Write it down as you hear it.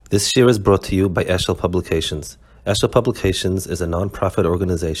This year is brought to you by Eshel Publications. Eshel Publications is a non-profit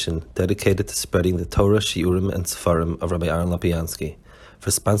organization dedicated to spreading the Torah, Shiurim, and Sefarim of Rabbi Aaron Lapiansky. For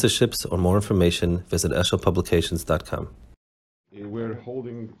sponsorships or more information, visit eshelpublications.com. We're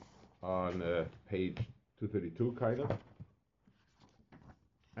holding on page 232, kind of.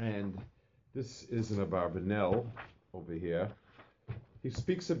 And this is an Abarbanel over here. He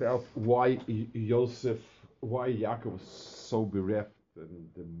speaks about why why Yaakov was so bereft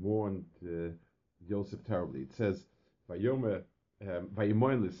and mourned Yosef terribly. It says, Vayomer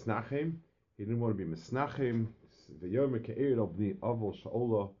Lisnachem, he didn't want to be Misnachem, Vayomer Ke'er Obni Avol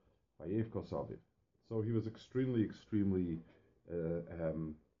Sha'ola, Vayev Kosaviv. So he was extremely,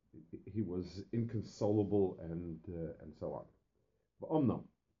 he was inconsolable and so on. V'omnam.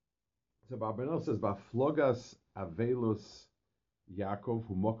 So Barbanel says, Vaflogas Avelus Yaakov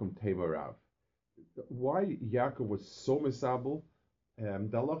Hu Mokum Tevarav. Why Yaakov was so misabel? The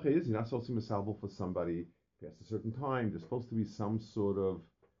halacha is you're not supposed to be misabel for somebody past a certain time. There's supposed to be some sort of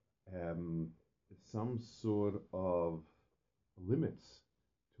limits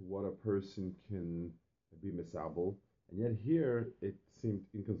to what a person can be misabel, and yet here it seemed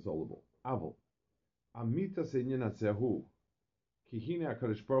inconsolable. Aval Amita Seinyan Azehu Kihine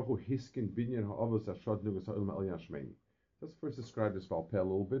HaKadosh Baruch Hu Hiskin Binyan HaAvos Ashad Nugas HaOlam El Yashmein. Let's first describe this Valpeh a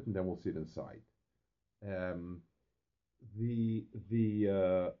little bit, and then we'll see it inside.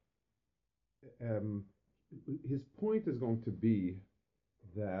 His point is going to be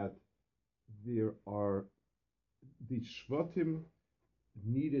that the Shvatim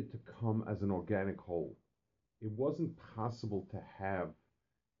needed to come as an organic whole. It wasn't possible to have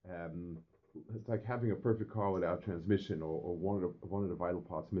it's like having a perfect car without transmission or one of the vital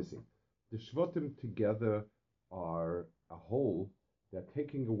parts missing. The Shvatim together are a whole that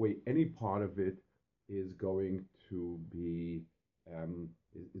taking away any part of it is going to be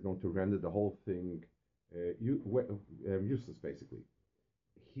is going to render the whole thing useless. Basically,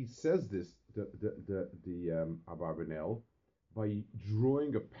 he says this the Abarbanel by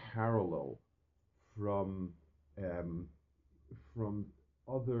drawing a parallel from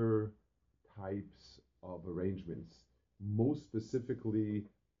other types of arrangements, most specifically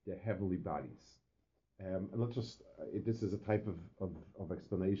the heavenly bodies. And let's just this is a type of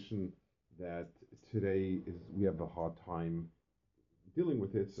explanation that today we have a hard time dealing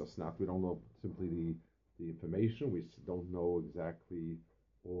with it. It's just not, we don't know simply the information, we don't know exactly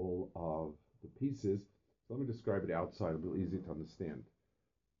all of the pieces. So let me describe it outside, it'll be easy to understand.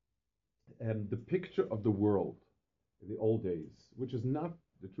 And the picture of the world in the old days, which is not,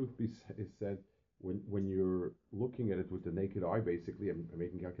 the truth is said, when you're looking at it with the naked eye, basically, and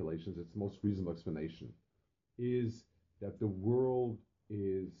making calculations, it's the most reasonable explanation, is that the world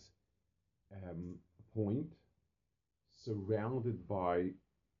is a point surrounded by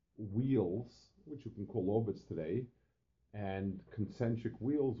wheels, which you can call orbits today, and concentric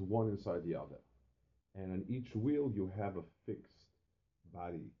wheels, one inside the other. And on each wheel you have a fixed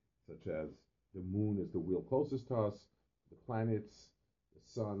body, such as the moon is the wheel closest to us, the planets, the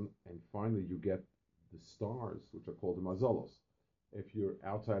sun, and finally you get the stars, which are called the mazalos. If you're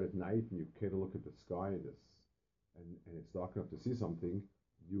outside at night and you can't look at the sky and it's dark enough to see something,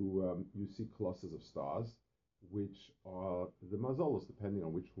 you see clusters of stars, which are the mazalos, depending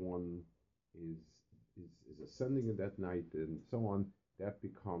on which one is ascending in that night and so on. That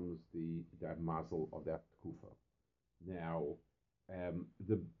becomes that mazel of that kufa. Now,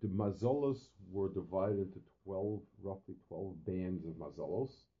 the mazalos were divided into roughly 12 bands of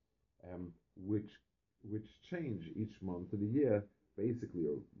mazalos, which change each month of the year, basically,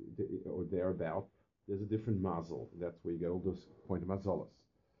 or thereabout. There's a different mazel. That's where you get all those point of mazalos.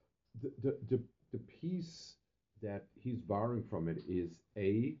 The piece that he's borrowing from it is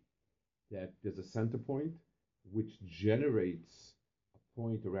that there's a center point which generates a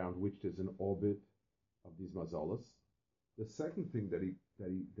point around which there's an orbit of these mazalas. The second thing that he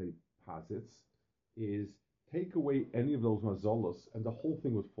posits is take away any of those mazalas and the whole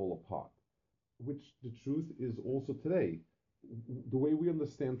thing would fall apart, which the truth is also today. The way we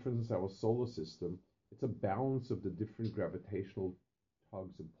understand, for instance, our solar system, it's a balance of the different gravitational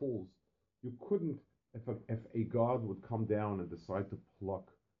tugs and pulls. You couldn't, if a god would come down and decide to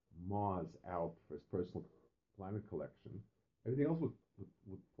pluck Mars out for his personal planet collection, everything else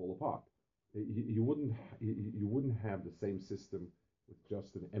would fall apart. You wouldn't have the same system with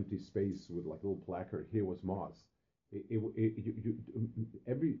just an empty space with like a little placard. Here was Mars. The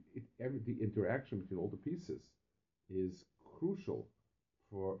interaction between all the pieces is crucial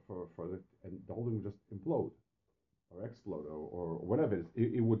for and the whole thing would just implode or explode or whatever it is.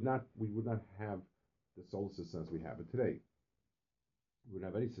 We would not have the solar system as we have it today. We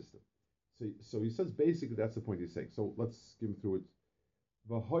wouldn't have any system. So he says basically that's the point he's saying. So let's skim through it.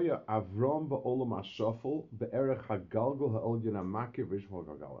 V'hoya Avram ba'olam hashafel be'erech hagalgal ha'elyon ha'makir v'ishmol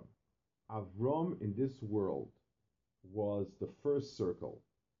gagalim. Avram in this world was the first circle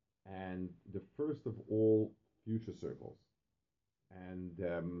and the first of all future circles, and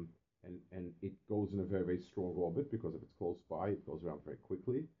it goes in a very very strong orbit because if it's close by, it goes around very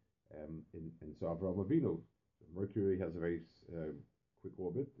quickly. And so Avram Avinu, Mercury has a very quick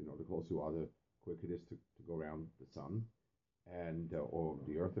orbit. The closer you are, the quicker it is to go around the sun and or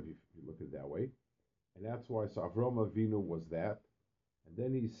the earth if you look at it that way. And that's why so Avram Avinu was that. And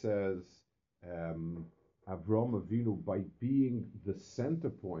then he says Avram Avinu, by being the center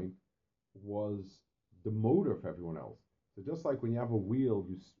point, was the motor for everyone else. So just like when you have a wheel,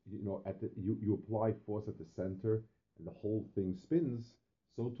 you apply force at the center and the whole thing spins.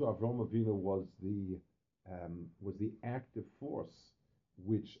 So too Avram Avinu was the active force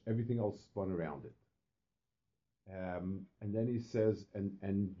which everything else spun around it. And then he says,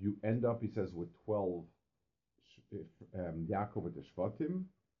 and you end up, he says, with 12 Yaakov with the Shvatim,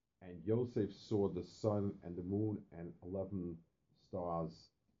 and Yosef saw the sun and the moon and 11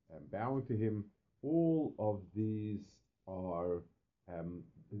 stars bowing to him. All of these are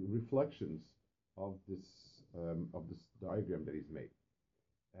reflections of this diagram that he's made.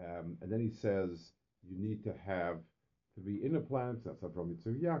 And then he says you need to have 3 inner planets. That's from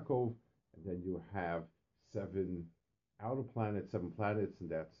Yitzhak Yaakov, and then you have 7 outer planets, 7 planets, and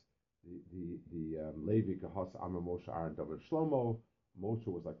that's the Levi, Kahas, Amar, Moshe, Aaron, David, Shlomo. Moshe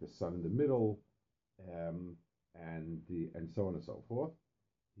was like the sun in the middle, and so on and so forth.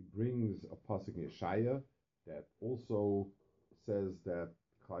 He brings a pasuk in Yeshaya that also says that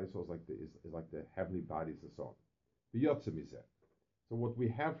Klal Yisrael is like the heavenly bodies and so on. So what we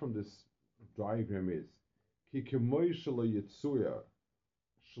have from this diagram is Ki kemoy shelo yitzuya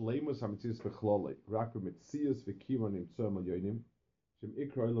shleimus hamitzis bechloli rak b'mitzias v'kivan im tzom yonim shem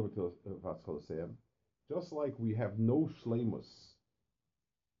ikra olam v'atzcholoseim. Just like we have no shleimus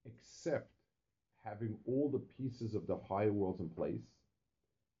except having all the pieces of the higher worlds in place.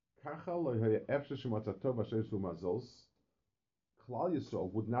 Klal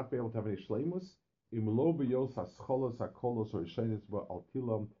Yisrael would not be able to have any shleimus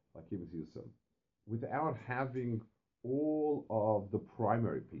without having all of the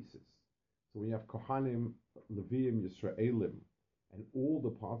primary pieces. So when you have Kohanim, Leviim, Yisraelim, and all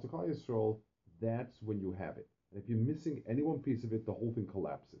the parts of Klal Yisrael, that's when you have it. And if you're missing any one piece of it, the whole thing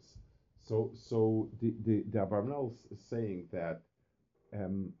collapses. So the Abarbanel is saying that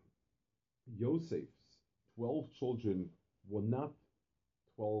Yosef's 12 children were not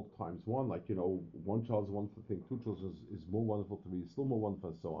 12 times 1, like, one child's a wonderful thing, 2 children is more wonderful to me, still more wonderful,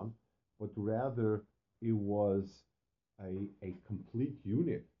 and so on. But rather, it was a complete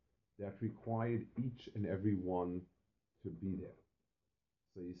unit that required each and every one to be there.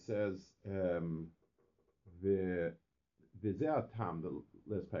 So he says, V'ze'atam, the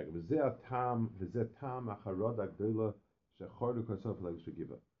last paragraph, V'ze'atam acharod ha'gdola she'chordu kosov Pelegish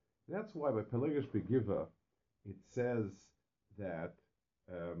Begiva. That's why by Pelegish Begiva, it says that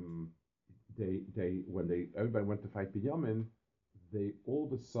everybody went to fight Binyamin, they all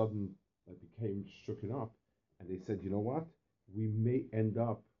of a sudden became shooken up, and they said, you know what? We may end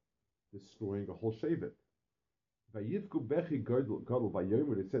up destroying a whole shevet. Vayivku bechi gadol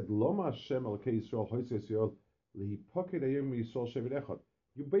vayomer. They said, Loma Hashem elkei Yisrael hoyse Yisrael lihipoked hayom Yisrael shevet echad.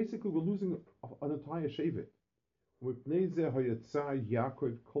 You basically were losing an entire shevet.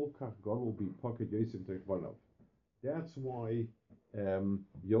 That's why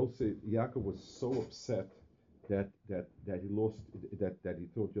Yaakov was so upset that he lost, that he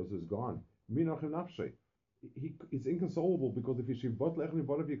thought Yosef is gone. It's inconsolable because if you all the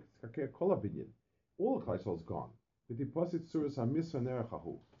Klal is gone. The deposit surahs hamisra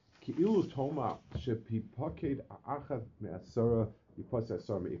nerechahu ki ilu toma shepipaked aachad me'asara deposit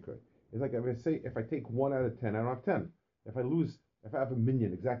asara meikar. It's like if I take 1 out of 10, I don't have 10. If I have a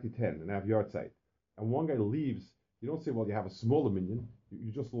minion, exactly 10, and I have yard site, and one guy leaves, you don't say, well, you have a smaller minion,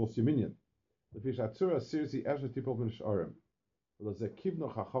 you just lost your minion. And that's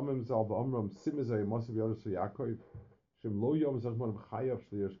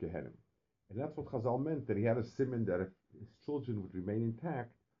what Chazal meant, that he had a simon that if his children would remain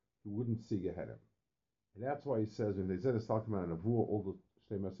intact, he wouldn't see Gehenim. And that's why he says, when they said it's talking about Nevuah, all the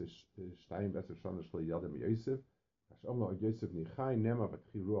Shtayim Beser Shana Shlo Yadam Yosef, Hashem Yosef Nichai Nema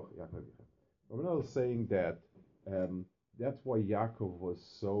Vatchi Ruach Yaakov Yichem. Rabbanel is saying that that's why Yaakov was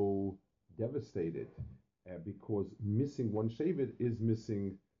so devastated, because missing one Shevet is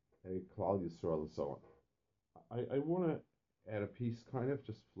missing Klal Yisrael and so on. I want to add a piece, kind of,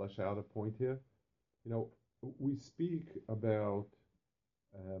 just flesh out a point here. You know, we speak about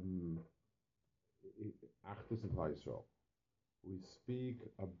Achdus in Klal Yisrael. We speak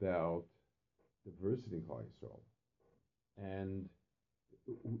about diversity in Klal Yisrael. And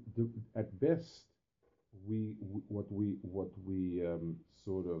at best, what we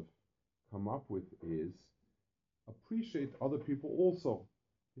sort of come up with is appreciate other people also.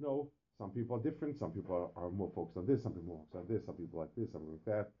 You know, some people are different. Some people are more focused on this. Some people more focused on this. Some people like this. Some like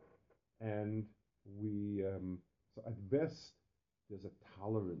that. And we so at best there's a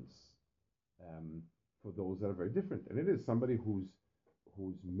tolerance um, for those that are very different. And it is somebody whose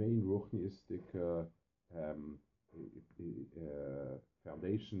main ruchniistic um,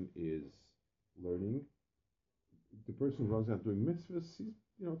 foundation is learning. The person who runs out doing mitzvahs,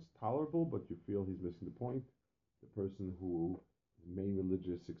 it's tolerable, but you feel he's missing the point. The person who main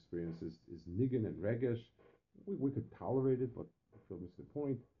religious experience is niggin and regesh, we could tolerate it, but we feel missing the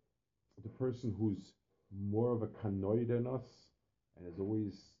point. The person who's more of a kanoid than us and is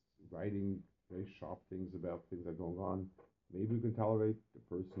always writing very sharp things about things that are going on, maybe we can tolerate. The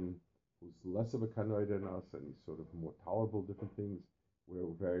person who's less of a kanoid than us and he's sort of more tolerable different things,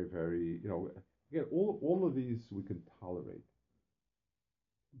 we're very, very, again, all of these we can tolerate.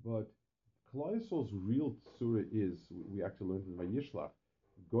 But Klal Yisrael's real tzura is, we actually learned in VaYishlach,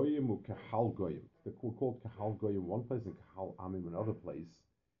 goyim u kahal goyim. They're called kahal goyim one place and kahal amim another place.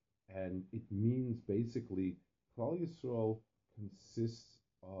 And it means basically Klal Yisrael consists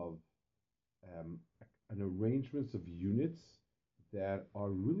of an arrangements of units that are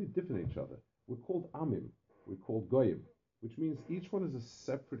really different than each other. We're called amim, we're called goyim, which means each one is a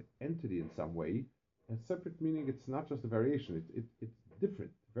separate entity in some way. And separate meaning it's not just a variation, it's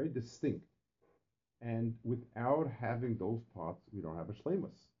different, very distinct. And without having those parts, we don't have a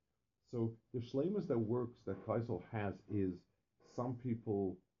shlemus. So the shlemus that works, that Klal Yisrael has, is some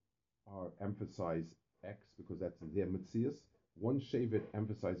people are emphasize X because that's their mitzias. One shevet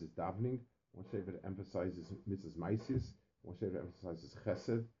emphasizes davening, one shevet emphasizes mitzvahs maisis, one shevet emphasizes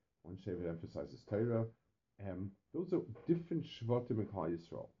chesed, one shevet emphasizes Torah. Those are different shvatim in Klal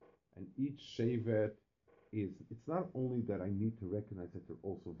Yisrael, and each shevet it's not only that I need to recognize that they're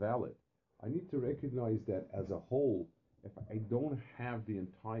also valid, I need to recognize that as a whole, if I don't have the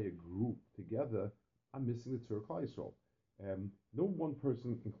entire group together, I'm missing the Tzur Klal Yisrael. No one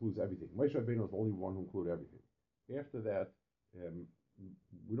person includes everything. Moshe Rabbeinu is the only one who included everything. After that,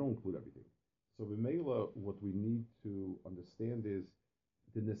 we don't include everything. So B'meila, what we need to understand is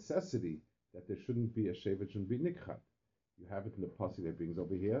the necessity that there shouldn't be a shevet, shouldn't be nikchat. You have it in the pasuk that brings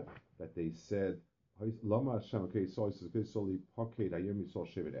over here that they said, Lama Hashem shevet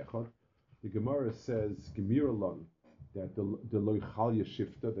echad. The Gemara says, Gemiralon, that the loichal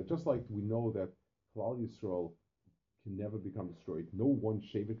yeshifta, that just like we know that Klal Yisrael can never become destroyed. No one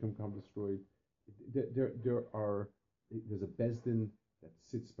shevet can become destroyed. There's a bezdin that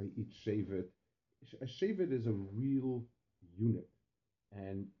sits by each shevet. A shevet is a real unit,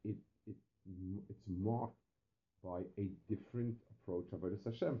 and it's marked by a different approach of Avodas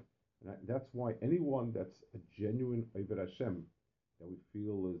Hashem. And that's why anyone that's a genuine Oved Hashem, that we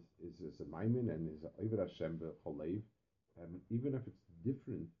feel is a maimin and is a Oved Hashem b'cholev, even if it's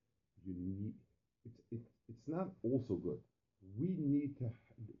different, you need it's not also good. We need to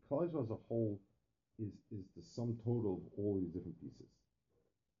Klal Yisrael as a whole is the sum total of all these different pieces.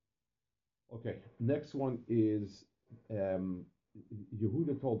 Okay, next one is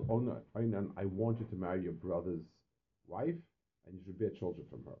Yehuda told Onan, I want you to marry your brother's wife, and you should bear children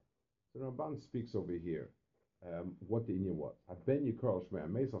from her. So Ramban speaks over here what the Indian was. Ben Yikar Shmei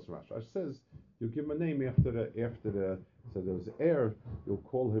Meisas Rash says you give him a name after the so there was heir, you'll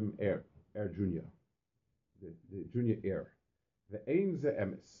call him heir junior, the junior heir. The Ein Ze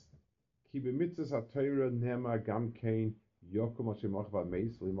Emes. Ki b'mitzvahs HaTorah nema gam kein Yokum Hashemach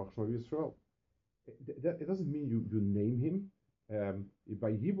v'Meis v'Limach Shmo Yisrael. It doesn't mean you name him.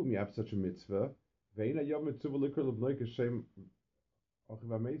 By Yibum you have such a mitzvah. Ve'ein hayom mitzvah l'ikr l'bnoi Hashem Achiv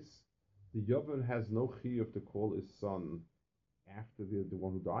v'Meis. The Yavon has no chiyuv to call his son after the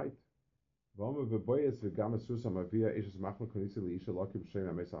one who died. V'omer v'boyes v'gam esus hamavia ishes machma konisi li'isha l'akim shem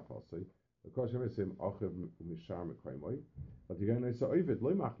ha'meis ha'chasei. Because Hashem is him Achiv u'mishar mekoimoi. But the guy knows Ovid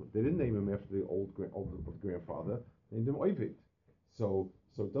loy machma. They didn't name him after the old grandfather. They named him Ovid. So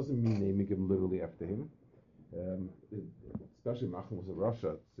it doesn't mean naming him literally after him. Especially Macham was in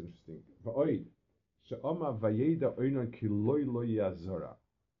Russia. It's interesting. V'oid she'ama vayeda oinan ki loy lo yazora.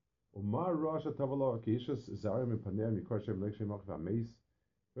 Umar Rasha Tavalah Keishas Zarim and Panem Mikoshem Lekshem Achiv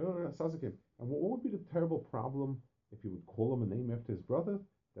Sazakim. And what would be the terrible problem if you would call him a name after his brother?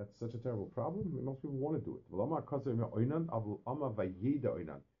 That's such a terrible problem. Most people want to do it.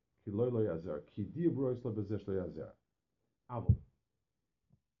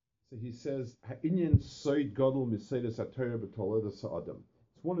 So he says, "Ha'inyan soid gadol misaydas HaTorah b'toledas ha'adam."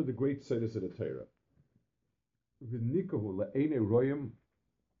 It's one of the great soidas of the Torah. V'nikahu le'enei royim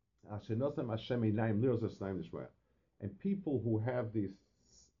asher nosam Hashem einayim liros asnayim nishmaya. And people who have this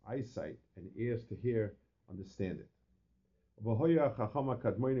eyesight and ears to hear understand it. V'hoya chachama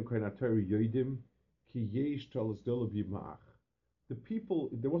kadmoinu kohen HaTorah yoidim ki yesh tolas dolo b'ma'ach. The people,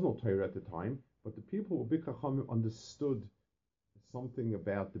 there was no Torah at the time, but the people who were big chachamim understood something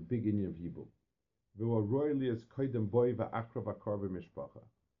about the big Inyan of Yibum.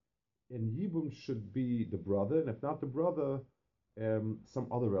 And Yibum should be the brother, and if not the brother, some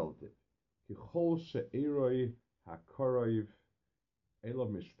other relative.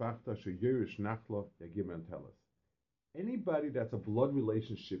 Anybody that's a blood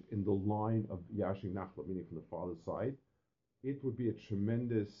relationship in the line of Yashing Nachla, meaning from the father's side, it would be a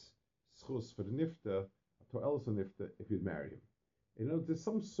tremendous schus for the nifta, to Elsa nifta, if you'd marry him. You know, there's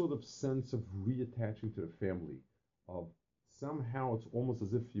some sort of sense of reattaching to the family, of somehow it's almost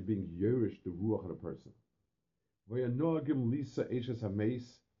as if you're being yerish the ruach of the person.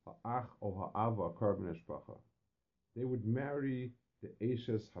 They would marry the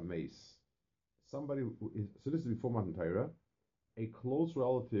Eshes Hameis. Somebody who is, so this is before Matan Torah, a close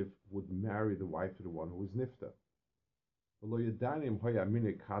relative would marry the wife of the one who is nifta. I'm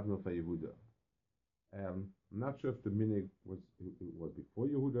not sure if the minig was before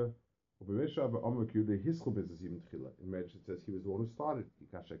Yehuda. In marriage, it says he was the one who started.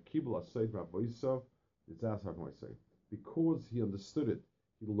 Because he understood it,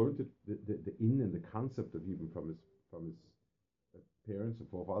 he learned it, the in and the concept of even from his parents and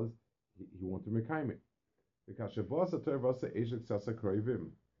forefathers. He wanted to make it. Because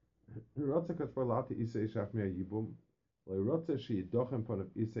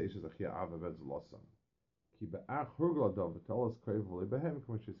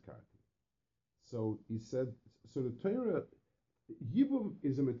so he said, so the Torah, Yibum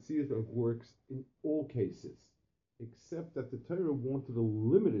is a mitzvah that works in all cases, except that the Torah wanted to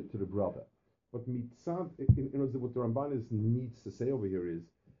limit it to the brother. But mitzvah, what the Ramban needs to say over here is,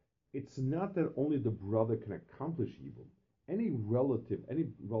 it's not that only the brother can accomplish Yibum. Any relative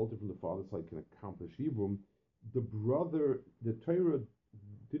from the father's side can accomplish Yibum. The Torah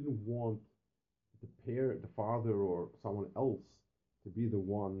didn't want the father or someone else to be the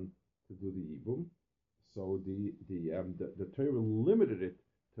one to do the Yibum. So the Torah limited it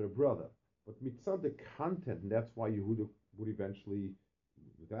to the brother. But mitzvah the content, and that's why Yehuda would eventually,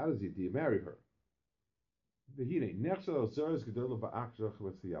 without his Yediyah, marry her. You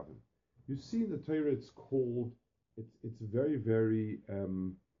see in the Torah it's called, it's very, very,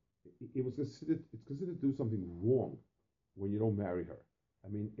 it's considered to do something wrong when you don't marry her. I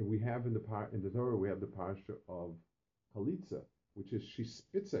mean, we have in the Torah, we have the parasha of Chalitza, which is she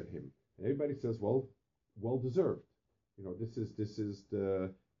spits at him. And everybody says, well deserved. You know, this is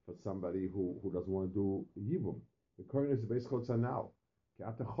for somebody who doesn't want to do Yibum. The Kohen is the base chotza now.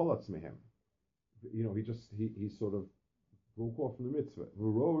 You know, he sort of broke off from the mitzvah.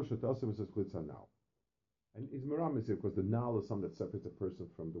 Now. And is meramis here because the nal is something that separates a person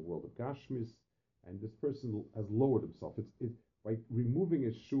from the world of Gashmis, and this person has lowered himself. By removing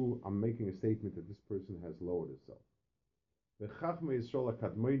his shoe, I'm making a statement that this person has lowered himself.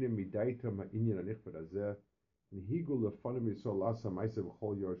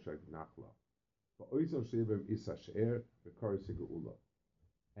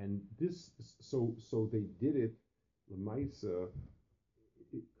 And this, so they did it. Lemaisa,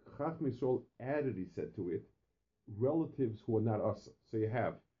 Chachmei Yisrael added, he said to it, relatives who are not us. So you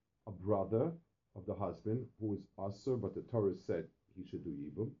have a brother of the husband who is usher, but the Torah said he should do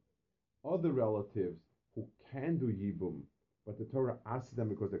Yibum. Other relatives who can do Yibum, but the Torah asked them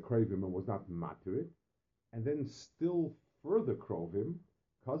because they're Krovim and was not Matirit. And then still further Krovim,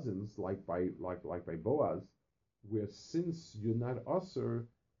 cousins like by Boaz, where since you're not usher,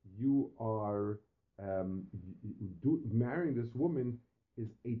 you are marrying this woman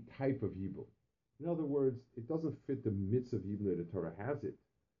is a type of Yibum. In other words, it doesn't fit the mitzvah of Yibum that the Torah has it,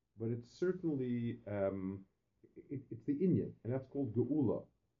 but it's certainly it's the Inyan, and that's called Geula.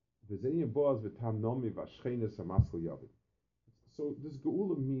 So this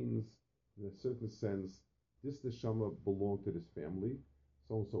Geula means, in a certain sense, this neshama belonged to this family.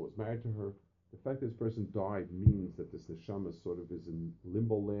 So and so was married to her. The fact that this person died means that this neshama sort of is in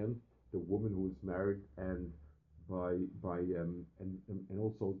limbo land. The woman who is married and and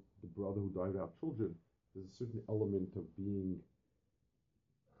also the brother who died without children. There's a certain element of being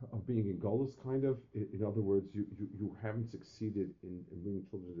of being in Golos, kind of. In other words, you haven't succeeded in bringing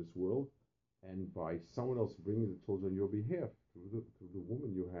children to this world, and by someone else bringing the children on your behalf through the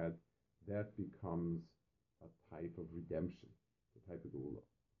woman you had, that becomes a type of redemption, a type of geula.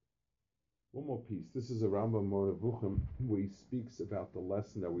 One more piece. This is a Rambam Moravuchim where he speaks about the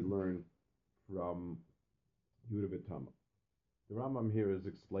lesson that we learn from Yehuda B'Tama. The Rambam here is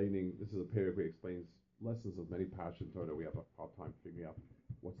explaining, this is a paragraph where he explains lessons of many Parshas Torah. We have a hard time figuring out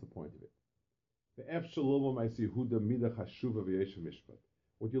what's the point of it.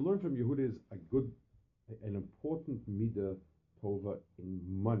 What you learn from Yehuda is an important midah tova in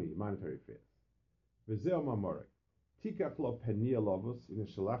monetary affairs. V'zeh mamorek. Tikach lo penia lovos in a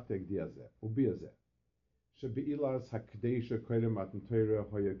shalach tegdiazeh ubiazeh. Shebe'ilas hakdeisha koydem matan Torah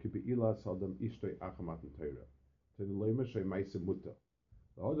hoya kibe'ilas adam ishtoi acha matan Torah. Tenulema shei ma'ase muta.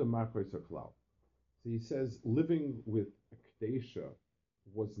 L'hodem machoi soklal. So he says living with a kdeisha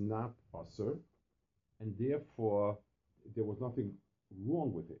was not asur, and therefore there was nothing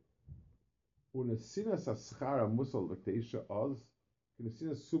wrong with it. Unesinas aschara musal v'kdeisha oz,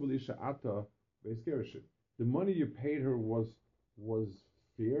 unesinas subelisha ata ve'esgerishim. The money you paid her was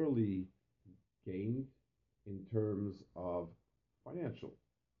fairly gained in terms of financial.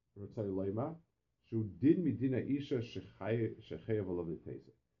 So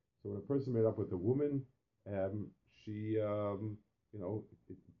when a person made up with a woman, she was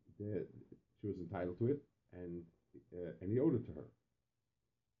entitled to it, and he owed it to her.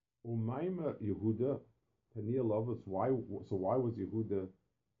 Umayma Yehuda Tania Lovas. Why was Yehuda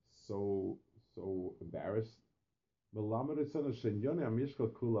so embarrassed? A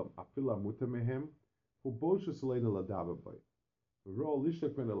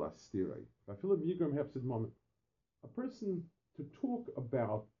person to talk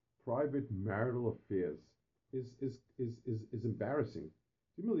about private marital affairs is embarrassing,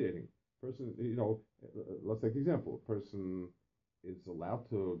 humiliating. Person, let's take an example. A person is allowed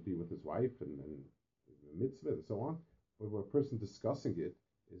to be with his wife and mitzvah and so on, but when a person discussing it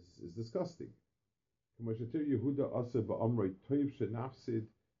is disgusting. He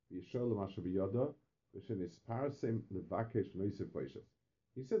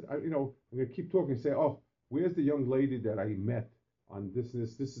said, I'm going to keep talking and say, oh, where's the young lady that I met on this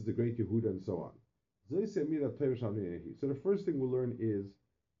is the great Yehuda and so on. So the first thing we'll learn is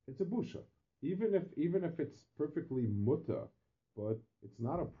it's a busha. Even if it's perfectly mutter, but it's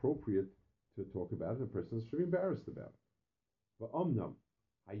not appropriate to talk about it, a person should be embarrassed about it. But omnam,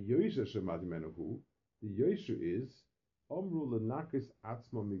 the yeshu is omru lenakis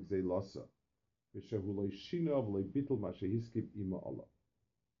atzma migzei losa, v'shehu lo shina v'lo bittul ma shehiskib ima Allah.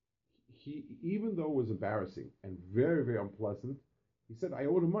 He, even though it was embarrassing and very, very unpleasant, he said, I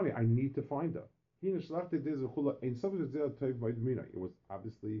owe her money. I need to find her. It was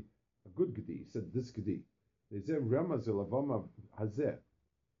obviously a good gedi. He said, this gedi.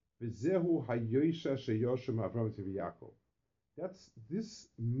 That's this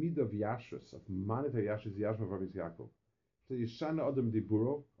mid of yashrus, of monetary yashrus, yashrus of Rabbi Yaakov. So Yeshana Adam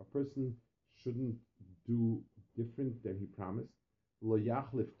Diburo, a person shouldn't do different than he promised. Lo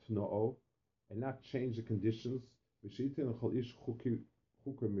yachlif tno'o, and not change the conditions. And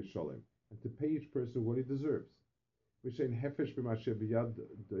to pay each person what he deserves. You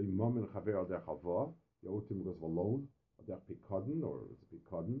owe him because of a loan,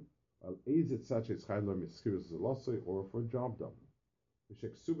 or is it such as or for a job done.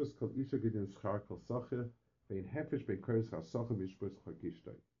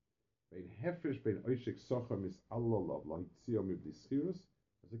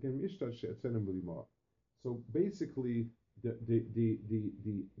 So basically,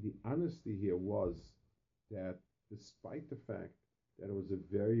 the honesty here was that despite the fact that it was a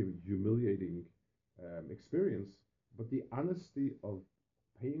very humiliating experience, but the honesty of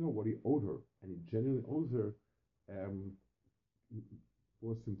paying her what he owed her, and he genuinely owes her,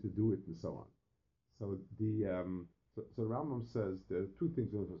 forced him to do it, and so on. So so Rambam says there are two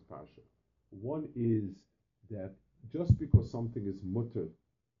things in this parsha. One is that just because something is mutter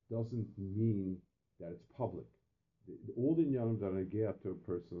doesn't mean that it's public. All the inyanim that I get to a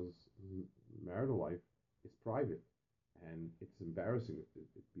person's marital life is private, and it's embarrassing if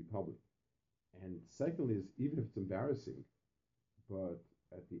it be public. And secondly is, even if it's embarrassing, but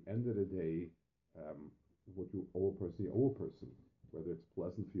at the end of the day, what you owe a person, you owe a person. Whether it's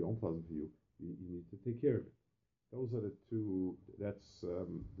pleasant for you or unpleasant for you, you need to take care of it. Those are the two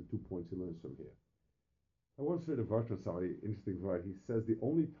points he learns from here. I once read a verse from somebody, interesting verse. He says the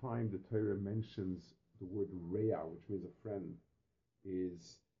only time the Torah mentions the word Re'ah, which means a friend,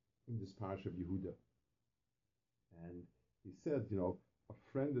 is in this parsha of Yehuda. And he said,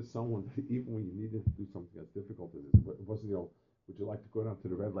 a friend is someone that even when you needed to do something as difficult as this, it wasn't, would you like to go down to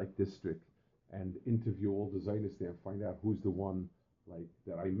the red light district and interview all the Zionists there and find out who's the one like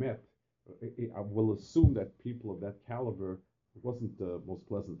that I met? I will assume that people of that caliber, it wasn't the most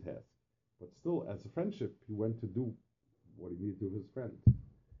pleasant task. But still, as a friendship, he went to do what he needed to do with his friend.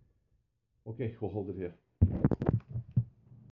 Okay, we'll hold it here.